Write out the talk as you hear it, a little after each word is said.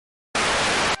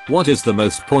What is the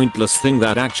most pointless thing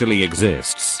that actually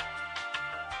exists?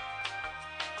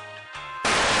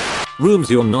 Rooms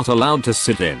you're not allowed to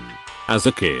sit in. As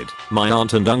a kid, my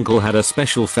aunt and uncle had a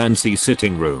special fancy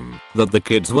sitting room that the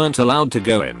kids weren't allowed to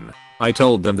go in. I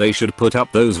told them they should put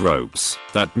up those ropes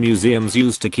that museums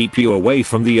use to keep you away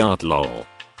from the art lol.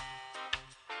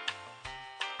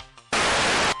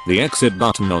 The exit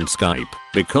button on Skype,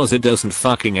 because it doesn't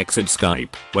fucking exit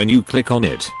Skype when you click on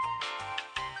it.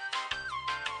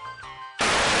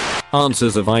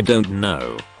 Answers of I don't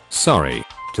know. Sorry.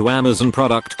 To Amazon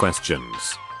product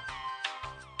questions.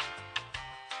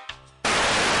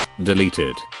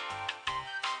 Deleted.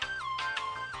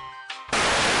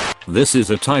 This is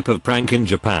a type of prank in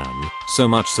Japan, so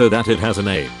much so that it has a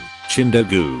name.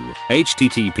 Chindogu.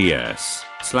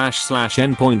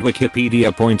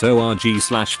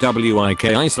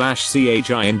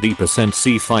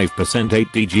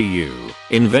 https://endpoint.wiki.point.org/wiki/cind%c5%8dgu.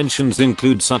 Inventions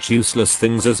include such useless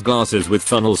things as glasses with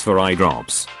funnels for eye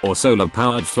drops, or solar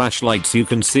powered flashlights. You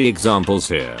can see examples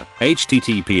here.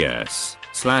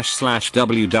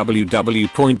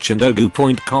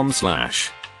 https://www.chindogu.com/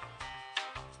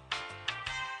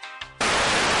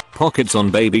 Pockets on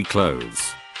baby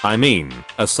clothes. I mean,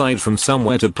 aside from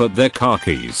somewhere to put their car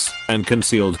keys and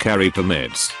concealed carry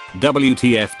permits,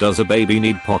 WTF does a baby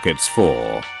need pockets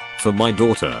for? For my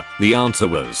daughter, the answer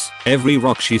was every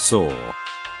rock she saw.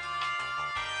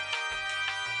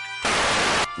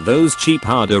 Those cheap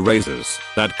hard erasers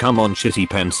that come on shitty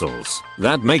pencils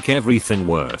that make everything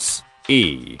worse.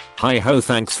 Hi ho,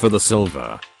 thanks for the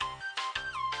silver.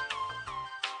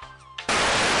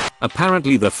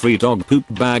 Apparently the free dog poop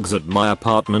bags at my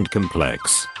apartment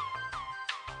complex.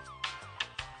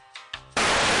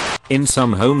 In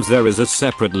some homes there is a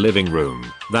separate living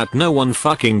room that no one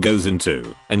fucking goes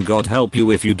into, and God help you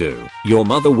if you do. Your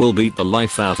mother will beat the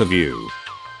life out of you.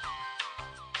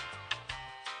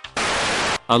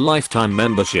 A lifetime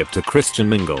membership to Christian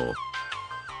Mingle.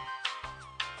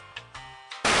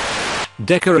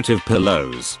 Decorative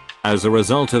pillows. As a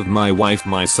result of my wife,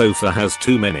 my sofa has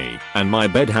too many, and my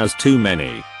bed has too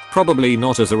many. Probably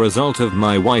not as a result of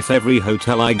my wife. Every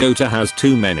hotel I go to has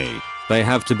too many. They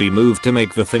have to be moved to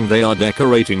make the thing they are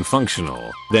decorating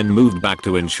functional, then moved back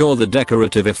to ensure the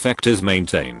decorative effect is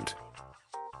maintained.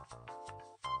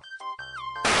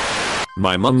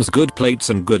 My mum's good plates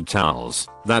and good towels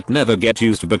that never get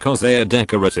used because they are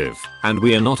decorative, and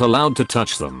we are not allowed to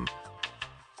touch them.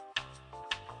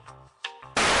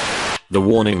 The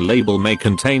warning label may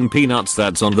contain peanuts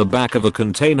that's on the back of a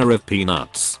container of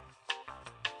peanuts.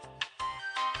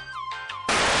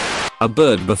 A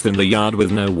bird bath in the yard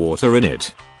with no water in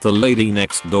it. The lady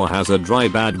next door has a dry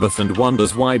bad bath and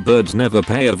wonders why birds never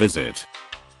pay a visit.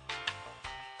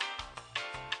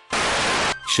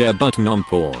 Share button on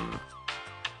porn.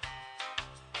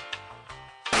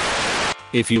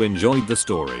 If you enjoyed the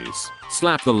stories,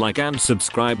 slap the like and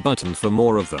subscribe button for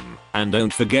more of them, and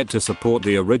don't forget to support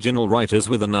the original writers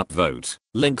with an upvote.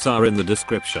 Links are in the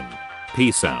description.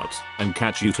 Peace out, and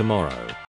catch you tomorrow.